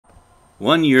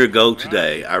1 year ago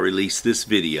today, I released this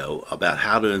video about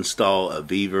how to install a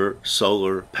Vevor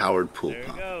solar powered pool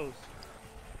pump. There it goes.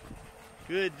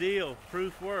 Good deal.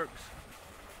 Proof works.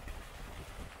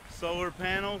 Solar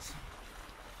panels.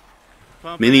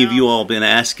 Many of you all have been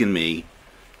asking me,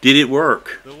 did it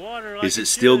work? The water like Is it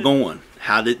still going?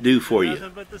 How did it do for you?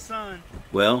 Nothing but the sun.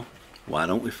 Well, why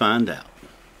don't we find out?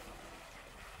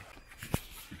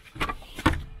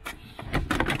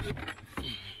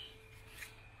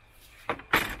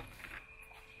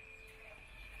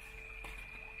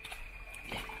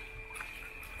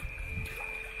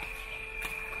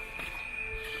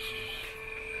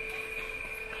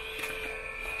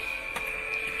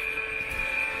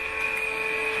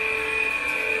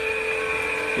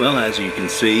 Well, as you can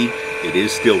see, it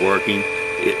is still working.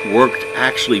 It worked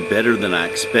actually better than I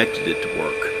expected it to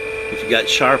work. If you got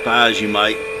sharp eyes, you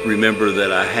might remember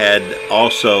that I had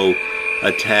also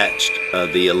attached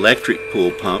the electric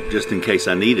pool pump just in case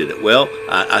I needed it. Well,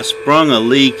 I sprung a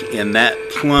leak in that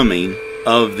plumbing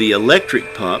of the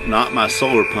electric pump, not my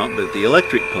solar pump, but the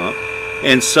electric pump.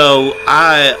 And so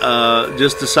I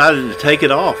just decided to take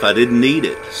it off. I didn't need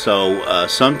it. So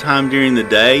sometime during the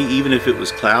day, even if it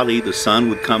was cloudy, the sun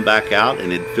would come back out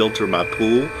and it'd filter my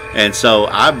pool. And so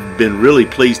I've been really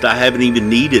pleased. I haven't even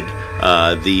needed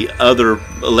the other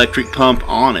electric pump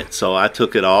on it. So I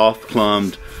took it off,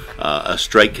 plumbed a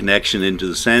straight connection into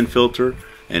the sand filter,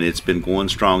 and it's been going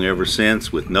strong ever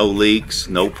since with no leaks,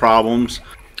 no problems.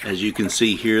 As you can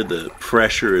see here, the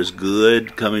pressure is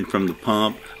good coming from the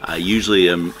pump. I usually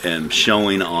am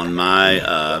showing on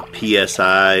my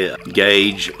PSI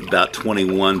gauge about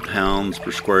 21 pounds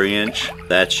per square inch.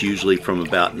 That's usually from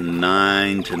about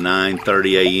 9 to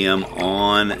 9:30 a.m.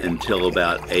 on until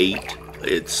about 8.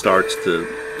 It starts to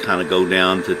kind of go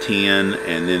down to 10,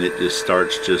 and then it just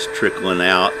starts just trickling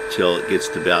out till it gets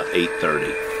to about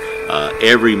 8:30.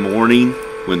 Every morning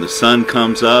when the sun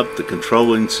comes up, the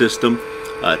controlling system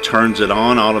turns it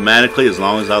on automatically. As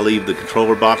long as I leave the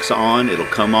controller box on, it'll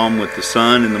come on with the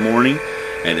sun in the morning,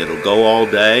 and it'll go all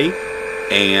day.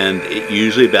 And it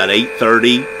usually about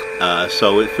 8:30,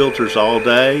 so it filters all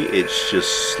day. It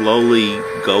just slowly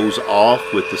goes off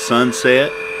with the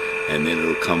sunset, and then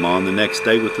it'll come on the next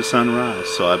day with the sunrise.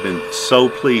 So I've been so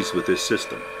pleased with this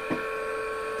system.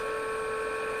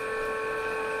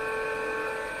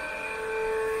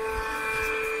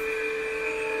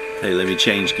 Hey, let me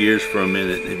change gears for a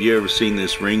minute. Have you ever seen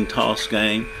this ring toss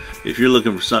game? If you're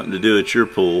looking for something to do at your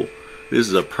pool, this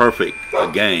is a perfect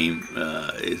game.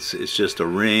 It's just a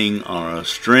ring on a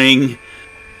string,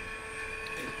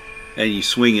 and you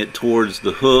swing it towards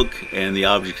the hook, and the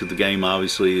object of the game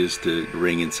obviously is to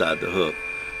ring inside the hook.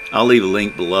 I'll leave a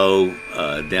link below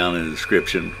down in the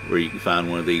description where you can find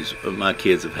one of these. My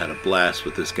kids have had a blast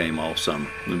with this game all summer.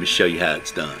 Let me show you how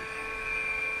it's done.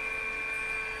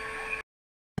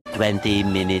 20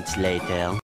 minutes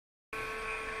later.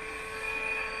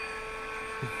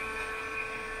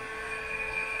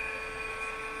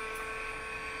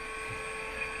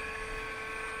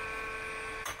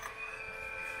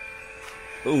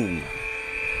 Boom.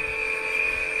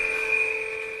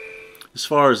 As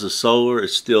far as the solar,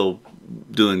 it's still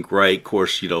doing great. Of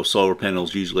course, you know, solar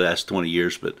panels usually last 20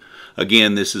 years, but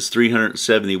again, this is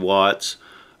 370 watts,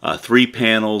 3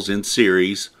 panels in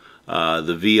series.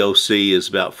 The VOC is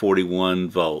about 41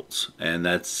 volts, and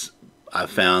I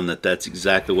found that's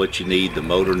exactly what you need. The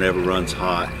motor never runs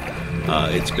hot.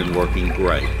 It's been working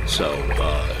great. So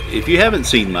if you haven't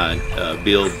seen my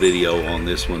build video on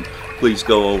this one, please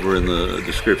go over in the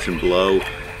description below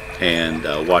and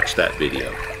watch that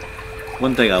video.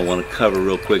 One thing I want to cover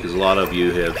real quick is a lot of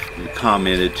you have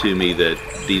commented to me that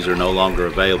these are no longer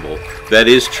available. That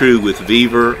is true with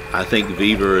Vevor. I think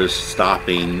Vevor is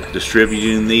stopping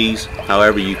distributing these.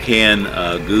 However, you can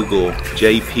Google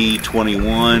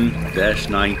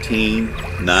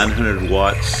JP21-19 900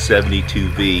 watts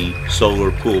 72V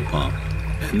solar pool pump,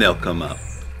 and they'll come up.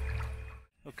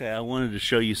 Okay, I wanted to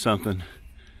show you something.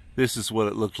 This is what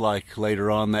it looked like later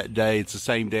on that day. It's the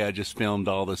same day I just filmed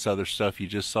all this other stuff you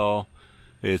just saw.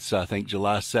 It's, I think,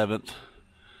 July 7th.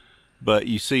 But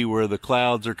you see where the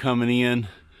clouds are coming in.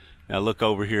 Now look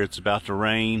over here, it's about to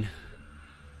rain.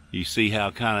 You see how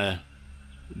kind of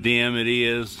dim it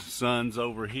is. Sun's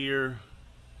over here.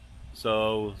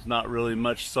 So it's not really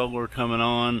much solar coming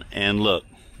on. And look,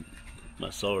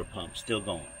 my solar pump's still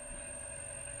going.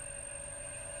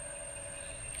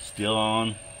 Still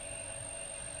on.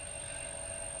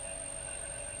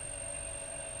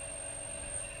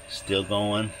 Still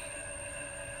going.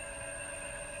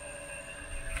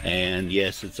 And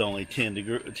yes, it's only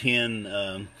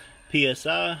 10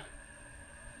 PSI,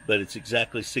 but it's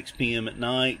exactly 6 p.m. at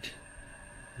night,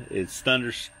 It's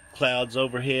thunder clouds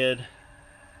overhead,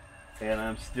 and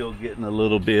I'm still getting a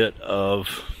little bit of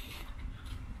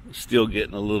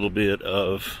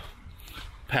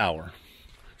power.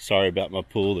 Sorry about my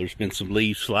pool. There's been some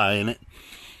leaves fly in it,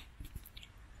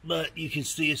 but you can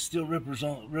see it's still ripples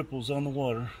on the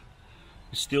water.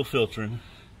 It's still filtering,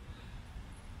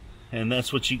 and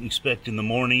that's what you can expect in the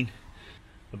morning,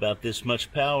 about this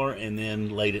much power, and then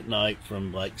late at night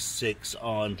from like 6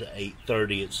 on to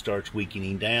 8:30 it starts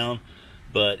weakening down,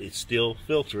 but it's still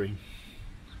filtering.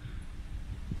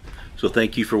 So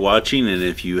thank you for watching, and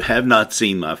if you have not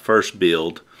seen my first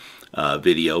build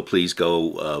video, please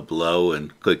go below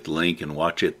and click the link and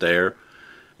watch it there.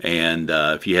 And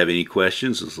if you have any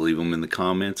questions, just leave them in the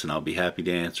comments and I'll be happy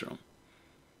to answer them.